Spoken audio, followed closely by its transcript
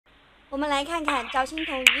我们来看看赵心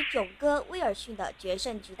童与囧哥威尔逊的决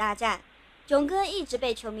胜局大战。囧哥一直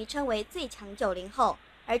被球迷称为最强90后，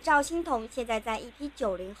而赵心童现在在一批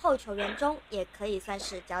90后球员中也可以算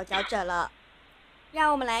是佼佼者了。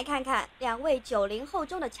让我们来看看两位90后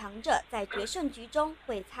中的强者在决胜局中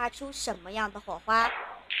会擦出什么样的火花。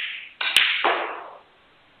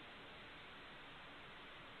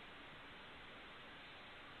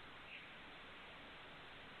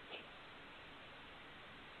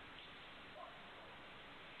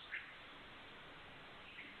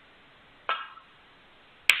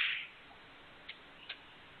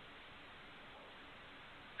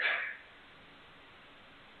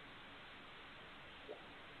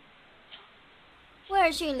威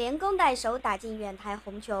尔逊连攻带守打进远台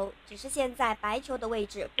红球，只是现在白球的位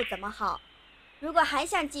置不怎么好。如果还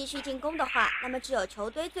想继续进攻的话，那么只有球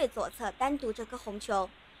堆最左侧单独这颗红球，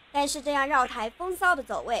但是这样绕台风骚的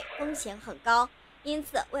走位风险很高，因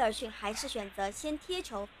此威尔逊还是选择先贴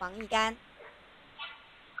球防一杆。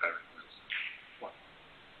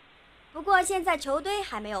不过现在球堆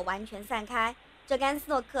还没有完全散开，这杆斯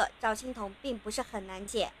诺克赵心童并不是很难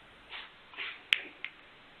解。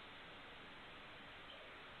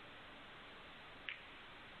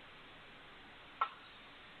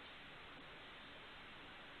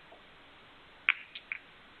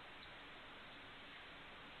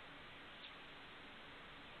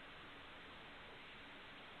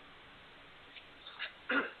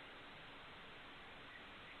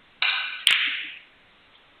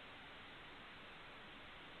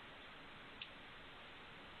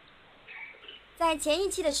在前一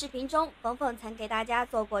期的视频中，冯冯曾给大家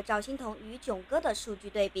做过赵心童与囧哥的数据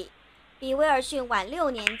对比。比威尔逊晚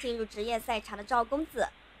6年进入职业赛场的赵公子，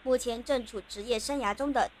目前正处职业生涯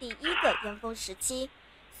中的第一个巅峰时期。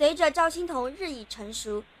随着赵心童日益成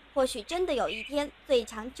熟，或许真的有一天，最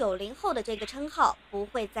强90后的这个称号不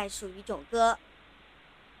会再属于囧哥。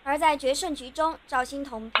而在决胜局中，赵心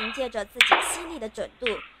童凭借着自己犀利的准度，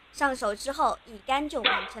上手之后一杆就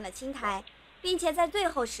完成了清台。并且在最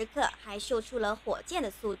后时刻还秀出了火箭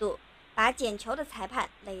的速度，把捡球的裁判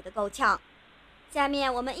累得够呛。下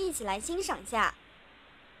面我们一起来欣赏下。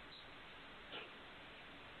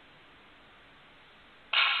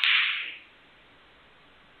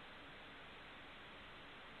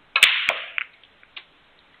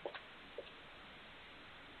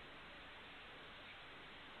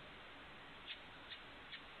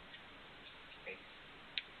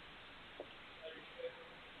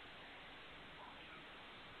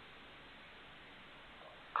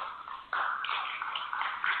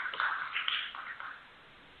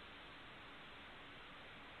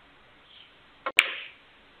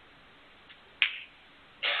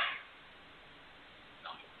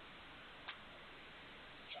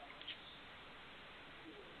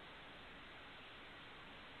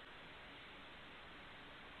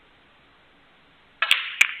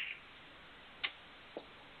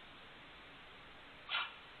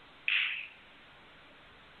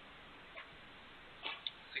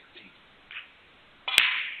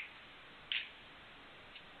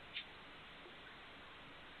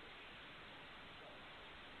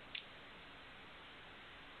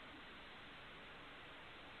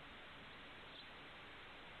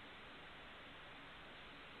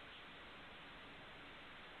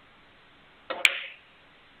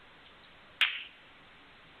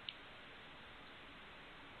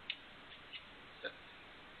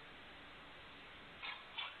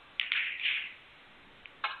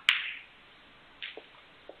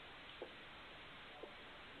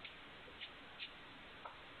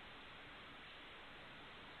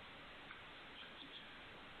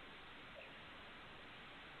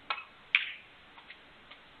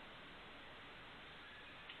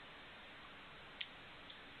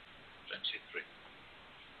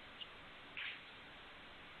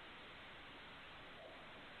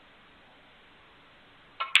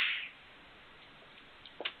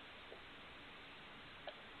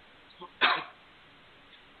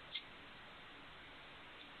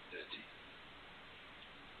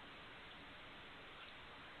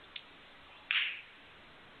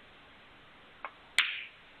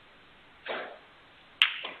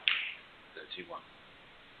23.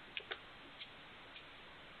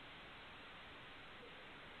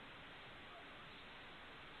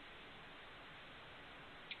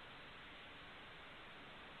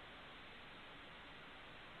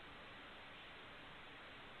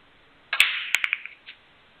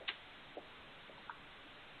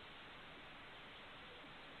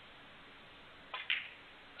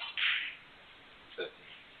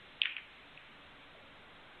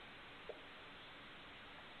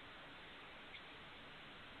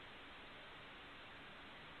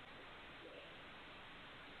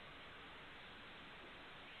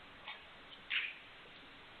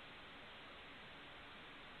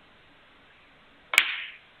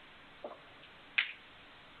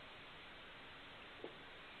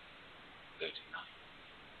 39.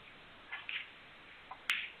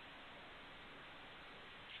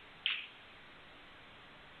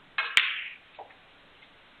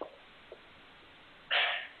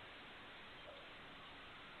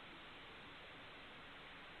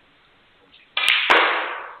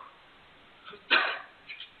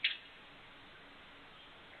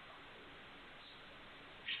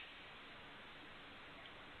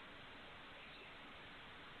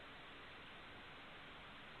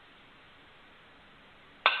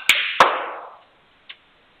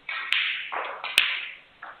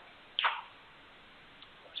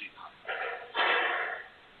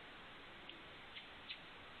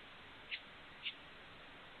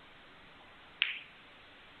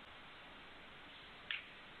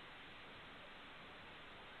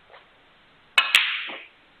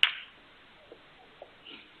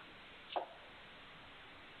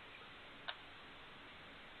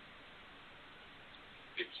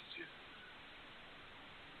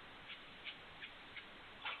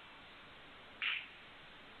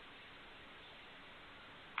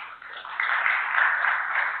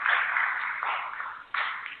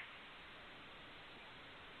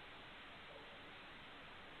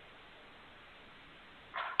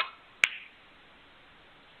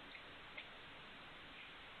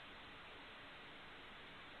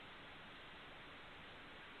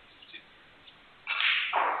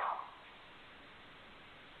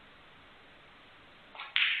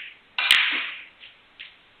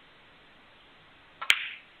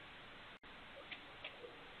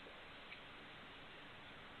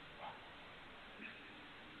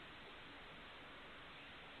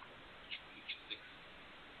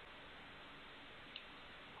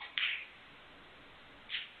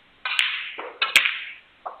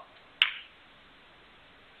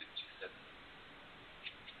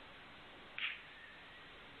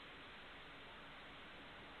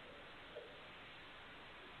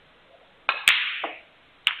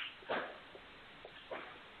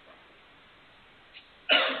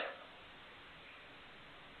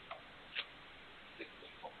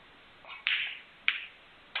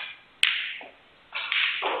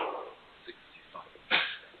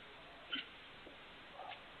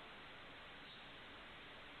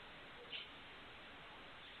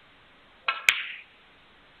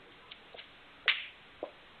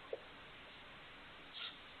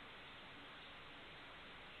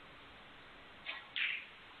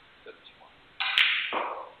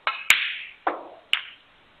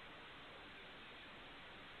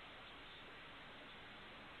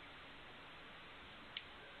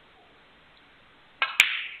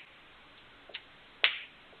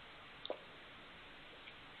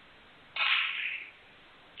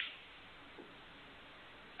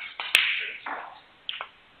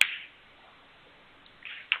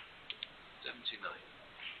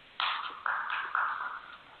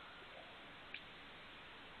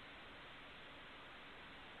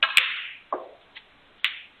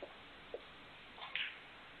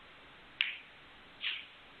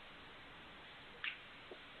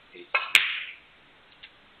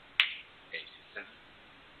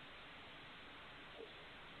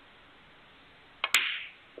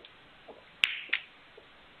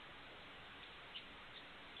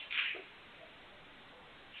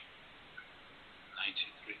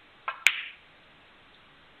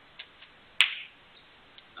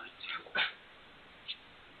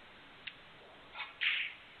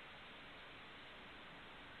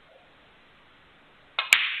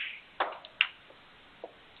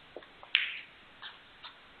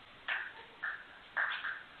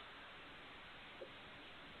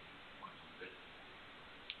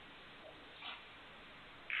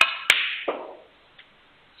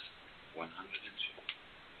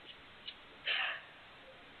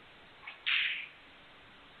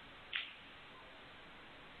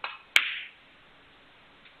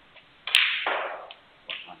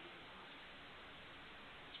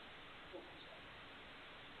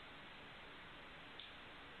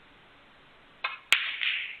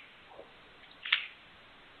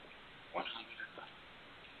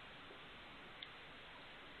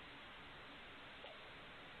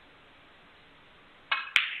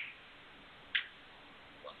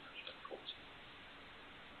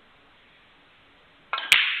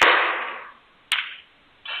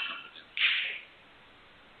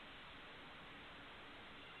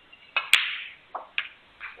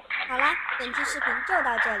好啦，本期视频就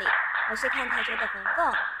到这里，我是看台球的冯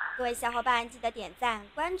冯，各位小伙伴记得点赞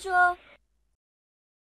关注哦。